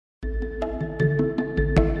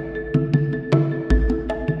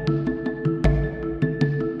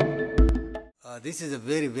This is a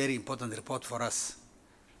very, very important report for us.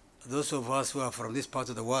 Those of us who are from this part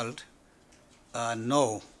of the world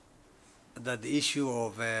know that the issue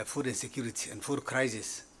of food insecurity and food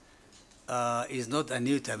crisis is not a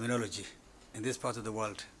new terminology in this part of the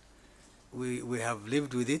world. We have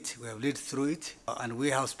lived with it, we have lived through it, and we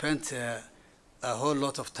have spent a whole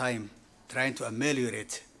lot of time trying to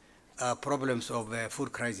ameliorate problems of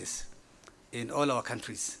food crisis in all our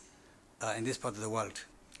countries in this part of the world.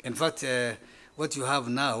 In fact, what you have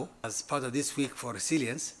now as part of this week for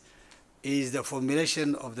resilience is the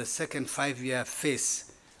formulation of the second 5-year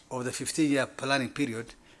phase of the 15-year planning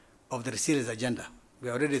period of the resilience agenda. We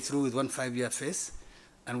are already through with one 5-year phase,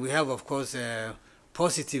 and we have, of course,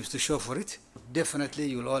 positives to show for it. Definitely,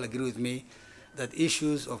 you will all agree with me that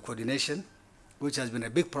issues of coordination, which has been a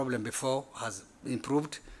big problem before, has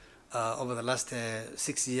improved over the last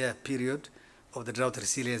 6-year period of the drought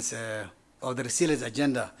resilience, of the resilience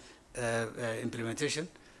agenda implementation.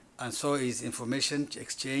 And so is information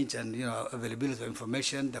exchange and availability of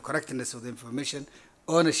information, the correctness of the information,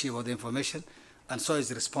 ownership of the information, and so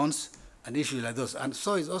is response and issues like those. And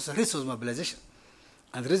so is also resource mobilization.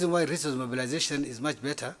 And the reason why resource mobilization is much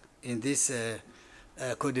better in this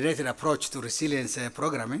coordinated approach to resilience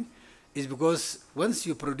programming is because once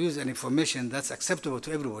you produce an information that's acceptable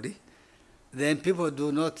to everybody, then people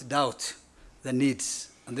do not doubt the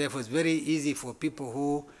needs. And therefore, it's very easy for people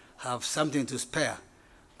who have something to spare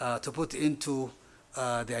to put into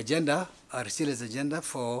the agenda, a resilience agenda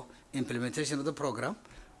for implementation of the program,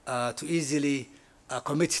 to easily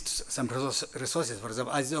commit to some resources, for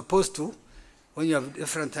example, as opposed to when you have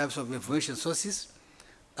different types of information sources.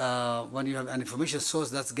 When you have an information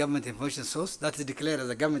source, that's government information source, that is declared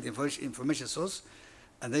as a government information source,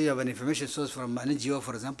 and then you have an information source from an NGO,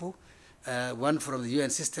 for example, one from the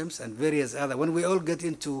UN systems, and various other. When we all get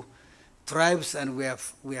into tribes and we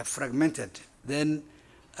are fragmented, then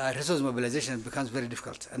resource mobilization becomes very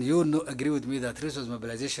difficult. And you agree with me that resource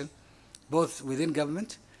mobilization, both within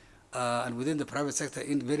government and within the private sector,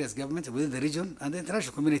 in various governments, within the region, and the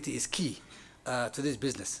international community is key to this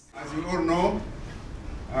business. As you all know,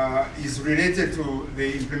 is related to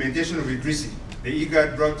the implementation of IDDRSI, the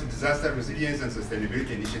IGAD Drought, Disaster Resilience and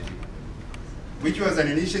Sustainability Initiative, which was an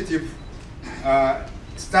initiative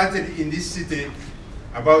started in this city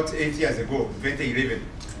about 8 years ago, 2011.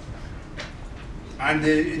 And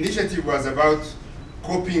the initiative was about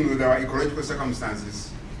coping with our ecological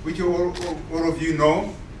circumstances, which all of you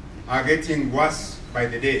know are getting worse by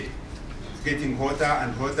the day. It's getting hotter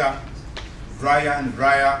and hotter, drier and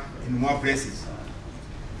drier in more places.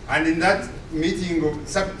 And in that meeting of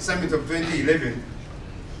summit of 2011,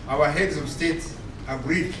 our heads of state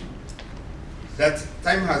agreed that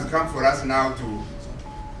time has come for us now to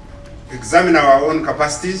examine our own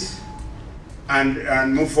capacities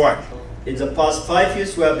and move forward. In the past 5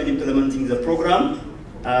 years, we have been implementing the program,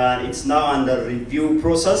 and it's now under review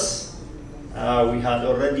process. We had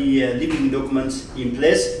already living documents in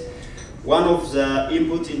place. One of the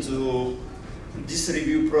input into this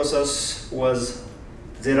review process was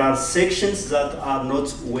there are sections that are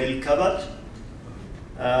not well covered.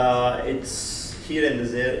 It's here and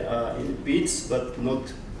there in bits, but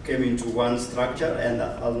not came into one structure, and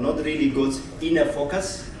are not really got inner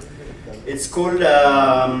focus. It's called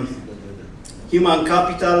Human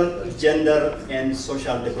Capital, Gender and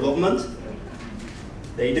Social Development.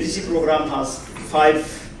 The IDDRSI program has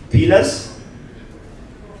 5 pillars: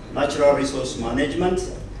 natural resource management,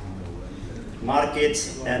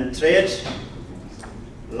 markets and trade,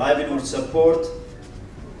 livelihood support,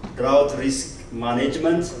 drought risk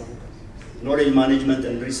management, knowledge management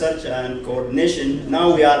and research, and coordination.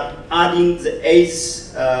 Now we are adding the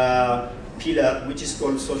 8th pillar, which is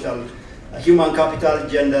called social, human capital,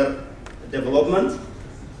 gender development.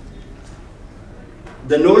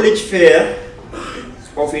 The knowledge fair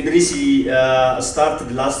of IDDRSI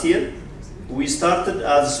started last year. We started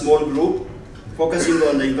as a small group focusing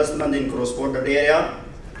on the investment in cross-border area.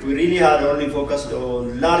 We really had only focused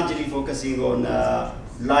on, largely focusing on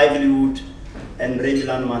livelihood and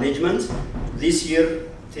rangeland management. This year,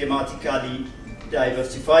 thematically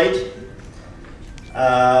diversified.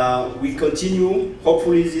 We continue,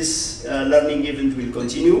 hopefully this learning event will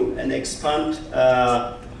continue and expand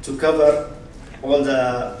to cover all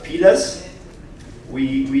the pillars.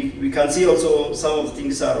 We can see also some of the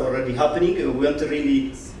things are already happening. We want to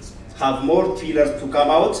really have more pillars to come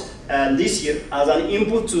out. And this year, as an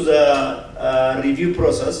input to the review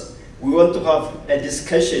process, we want to have a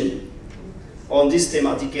discussion on these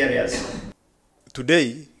thematic areas.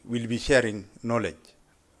 Today, we'll be sharing knowledge,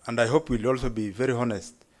 and I hope we'll also be very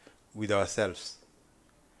honest with ourselves.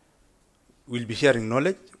 We'll be sharing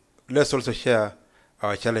knowledge. Let's also share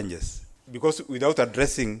our challenges. Because without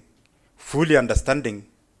addressing, fully understanding,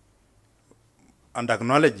 and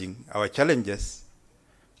acknowledging our challenges,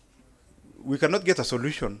 we cannot get a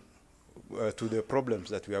solution to the problems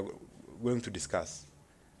that we are going to discuss.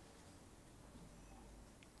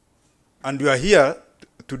 And you are here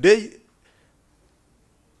today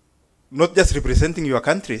not just representing your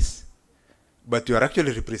countries, but you are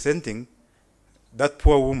actually representing that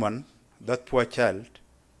poor woman, that poor child,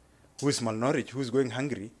 who is malnourished, who is going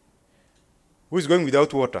hungry, who is going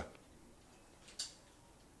without water.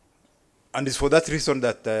 And it's for that reason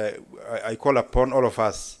that I call upon all of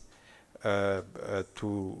us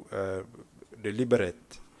to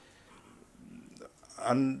deliberate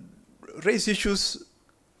and raise issues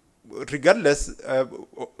regardless.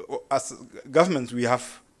 As governments, we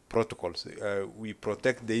have protocols. We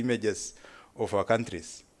protect the images of our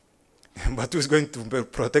countries. But who's going to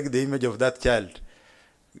protect the image of that child?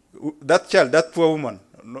 That child, that poor woman?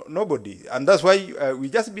 Nobody. And that's why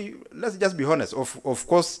let's just be honest. Of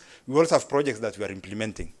course, we also have projects that we are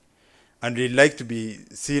implementing. And we like to be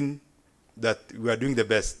seen that we are doing the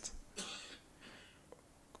best.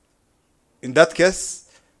 In that case,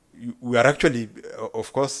 we are actually,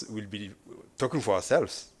 of course, will be talking for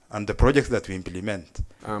ourselves and the projects that we implement.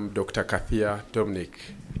 I'm Dr. Kathia Dominic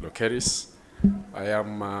Lokeris. I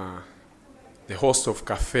am the host of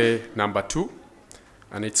Cafe number 2,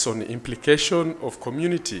 and it's on the implication of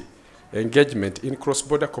community engagement in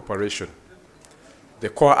cross-border cooperation, the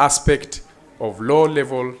core aspect of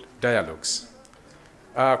low-level dialogues.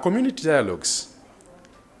 Community dialogues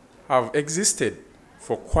have existed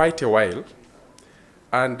for quite a while,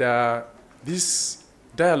 and these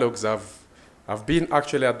dialogues have been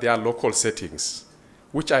actually at their local settings,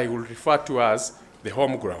 which I will refer to as the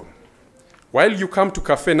home ground. While you come to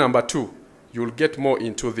Cafe number 2, you'll get more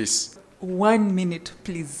into this. 1 minute,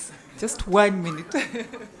 please. Just 1 minute.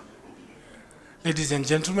 Ladies and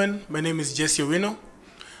gentlemen, my name is Jesse Owino.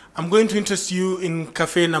 I'm going to interest you in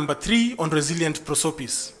Cafe number 3 on resilient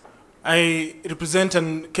prosopis. I represent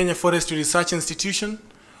a Kenya Forestry Research Institution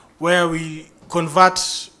where we convert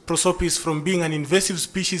prosopis from being an invasive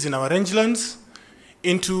species in our rangelands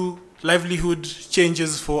into livelihood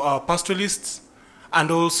changes for our pastoralists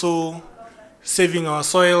and also saving our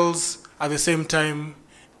soils, at the same time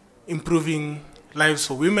improving lives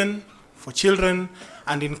for women, for children,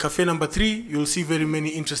 and in Cafe number 3, you'll see very many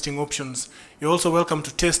interesting options. You're also welcome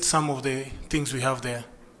to test some of the things we have there.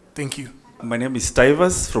 Thank you. My name is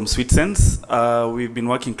Stivers from SweetSense. We've been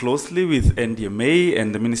working closely with NDMA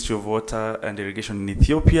and the Ministry of Water and Irrigation in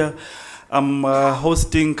Ethiopia. I'm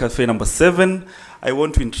hosting Cafe number 7. I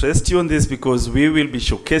want to interest you on this because we will be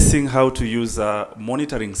showcasing how to use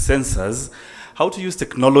monitoring sensors, how to use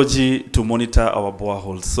technology to monitor our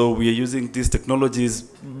boreholes. So we are using these technologies,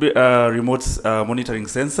 remote monitoring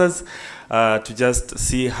sensors, to just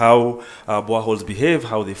see how boreholes behave,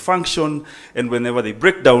 how they function, and whenever they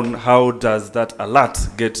break down, how does that alert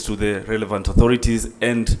get to the relevant authorities,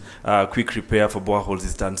 and quick repair for boreholes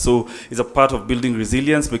is done. So it's a part of building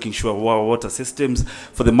resilience, making sure our water systems,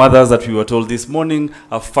 for the mothers that we were told this morning,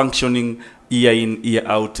 are functioning year in, year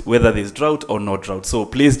out, whether there's drought or no drought. So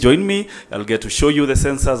please join me. I'll get to show you the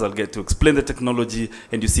sensors, I'll get to explain the technology,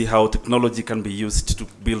 and you see how technology can be used to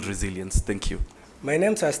build resilience. Thank you. My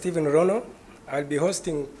name is Stephen Rono. I'll be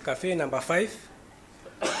hosting Cafe number 5,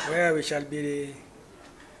 where we shall be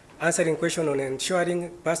answering questions on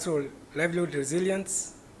ensuring pastoral livelihood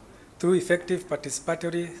resilience through effective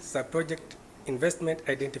participatory sub-project investment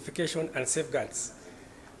identification and safeguards.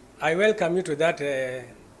 I welcome you to that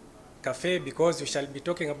cafe because we shall be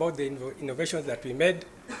talking about the innovations that we made.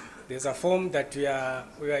 There's a form that we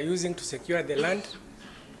are using to secure the land,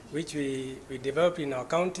 which we developed in our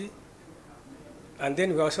county. And then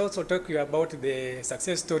we will also talk to you about the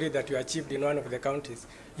success story that we achieved in one of the counties,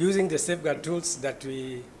 using the safeguard tools that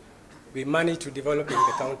we managed to develop in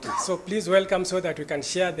the county. So please welcome so that we can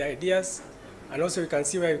share the ideas, and also we can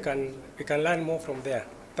see where we can learn more from there.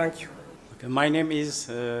 Thank you. Okay, my name is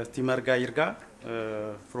Timarga Irga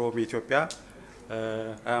from Ethiopia.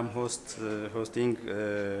 I am hosting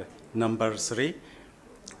number 3,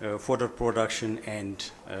 fodder production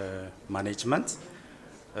and management.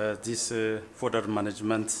 This fodder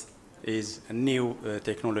management is a new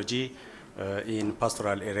technology in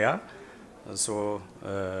pastoral area. So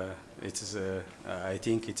it is, I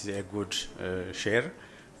think it is a good share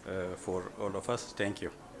for all of us. Thank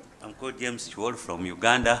you. I'm called James Chwol from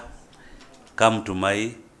Uganda. Come to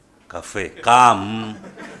my cafe. Come.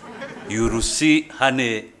 You will see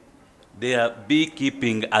honey. They are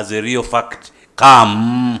beekeeping as a real fact.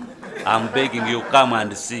 Come. I'm begging you, come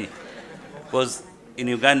and see. Because in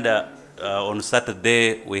Uganda, on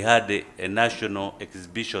Saturday we had a national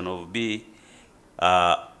exhibition of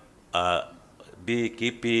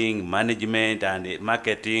beekeeping, management, and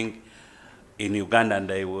marketing in Uganda,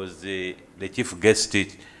 and I was the chief guest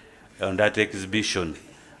on that exhibition.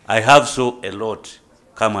 I have so a lot.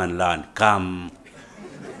 Come and learn. Come.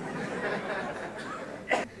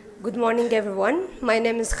 Good morning, everyone. My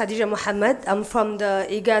name is Khadija Mohammed. I'm from the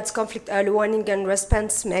IGAD's Conflict Early Warning and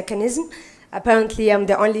Response Mechanism. Apparently, I'm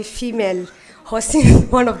the only female hosting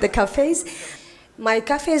one of the cafes. My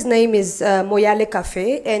cafe's name is Moyale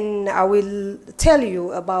Cafe, and I will tell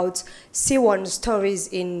you about C1 stories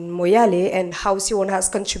in Moyale and how C1 has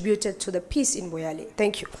contributed to the peace in Moyale.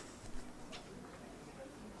 Thank you.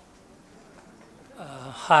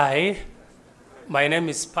 Hi, my name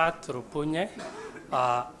is Pat Rupunye.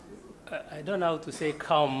 I don't know how to say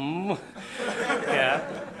come. Yeah.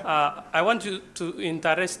 I want to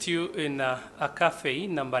interest you in a cafe,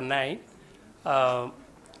 number 9.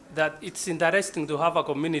 That it's interesting to have a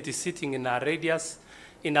community sitting in a radius,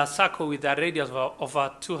 in a circle with a radius of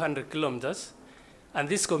over 200 kilometers. And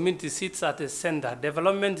this community sits at the center.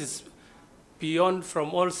 Development is beyond,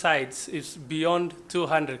 from all sides, is beyond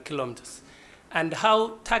 200 kilometers. And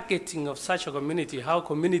how targeting of such a community, how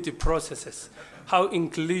community processes, how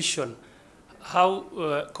inclusion, how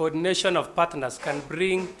coordination of partners can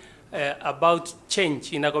bring about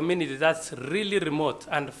change in a community that's really remote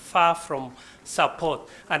and far from support,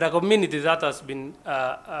 and a community that has been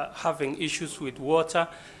having issues with water,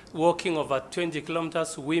 walking over 20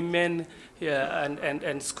 kilometers, women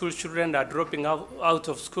and school children are dropping out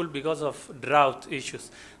of school because of drought issues.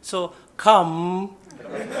 So come.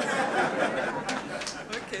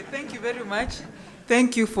 Okay, thank you very much.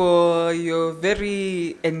 Thank you for your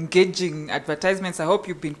very engaging advertisements. I hope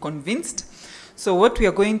you've been convinced. So what we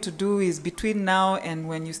are going to do is between now and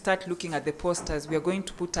when you start looking at the posters, we are going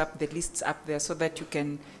to put up the lists up there so that you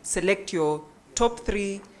can select your top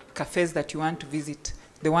 3 cafes that you want to visit,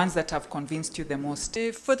 the ones that have convinced you the most.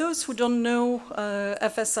 For those who don't know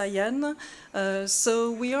FSIN,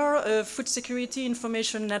 so we are a food security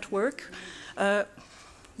information network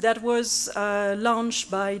that was launched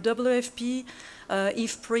by WFP,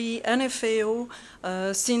 IFPRI, and FAO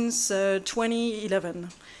since 2011.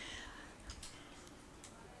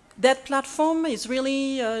 That platform is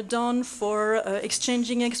really done for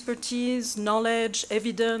exchanging expertise, knowledge,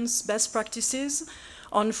 evidence, best practices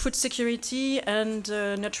on food security and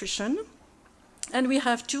nutrition. And we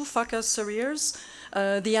have 2 focus areas,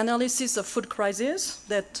 the analysis of food crisis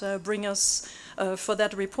that bring us for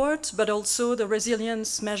that report, but also the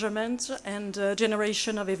resilience measurement and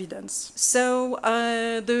generation of evidence. So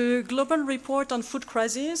the global report on food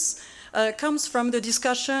crisis comes from the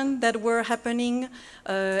discussion that were happening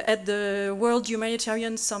at the World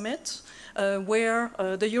Humanitarian Summit, where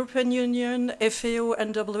the European Union, FAO,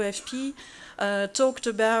 and WFP talked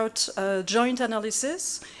about joint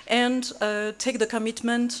analysis and take the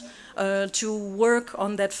commitment to work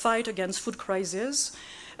on that fight against food crisis.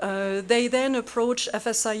 They then approached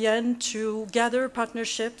FSIN to gather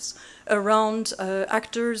partnerships around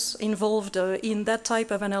actors involved in that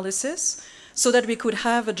type of analysis, so that we could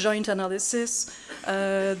have a joint analysis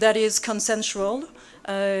that is consensual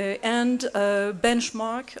and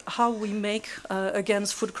benchmark how we make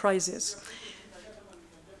against food crisis.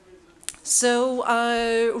 So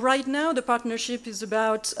right now the partnership is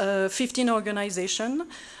about 15 organizations,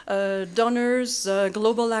 donors,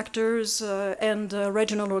 global actors, and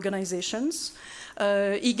regional organizations.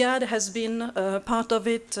 IGAD has been part of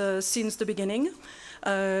it since the beginning.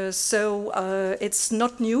 So it's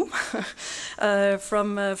not new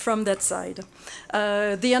from that side.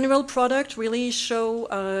 The annual product really show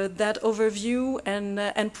that overview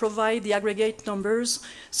and provide the aggregate numbers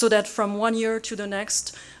so that from one year to the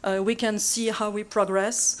next we can see how we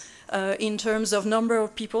progress in terms of number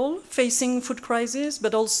of people facing food crisis,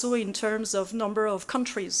 but also in terms of number of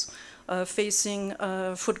countries facing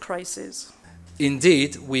food crisis.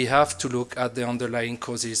 Indeed, we have to look at the underlying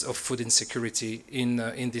causes of food insecurity in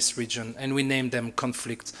this region, and we name them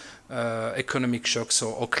conflict, economic shocks,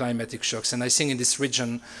 or climatic shocks. And I think in this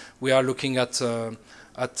region, we are looking at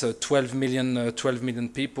 12 million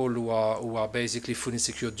people who are basically food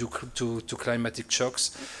insecure due to climatic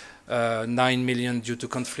shocks, 9 million due to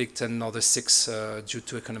conflict, and another 6 due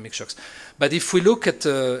to economic shocks. But if we look at,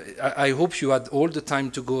 I hope you had all the time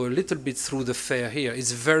to go a little bit through the fair here.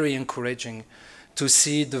 It's very encouraging to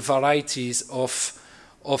see the varieties of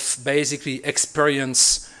basically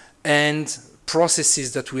experience and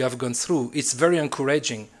processes that we have gone through. It's very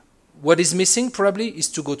encouraging. What is missing probably is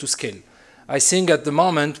to go to scale. I think at the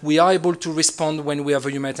moment we are able to respond when we have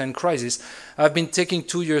a humanitarian crisis. I've been taking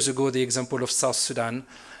 2 years ago the example of South Sudan,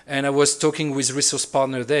 and I was talking with resource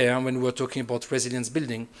partner there when we were talking about resilience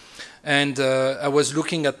building. And I was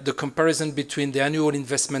looking at the comparison between the annual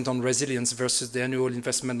investment on resilience versus the annual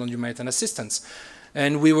investment on humanitarian assistance.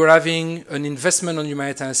 And we were having an investment on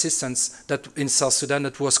humanitarian assistance that in South Sudan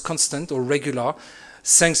that was constant or regular,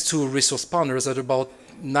 thanks to resource partners at about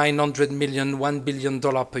 $900 million, $1 billion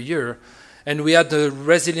per year. And we had a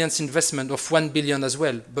resilience investment of $1 billion as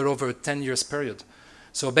well, but over a 10 years period.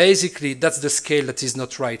 So basically, that's the scale that is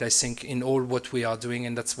not right, I think, in all what we are doing,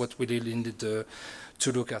 and that's what we really need to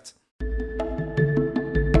look at.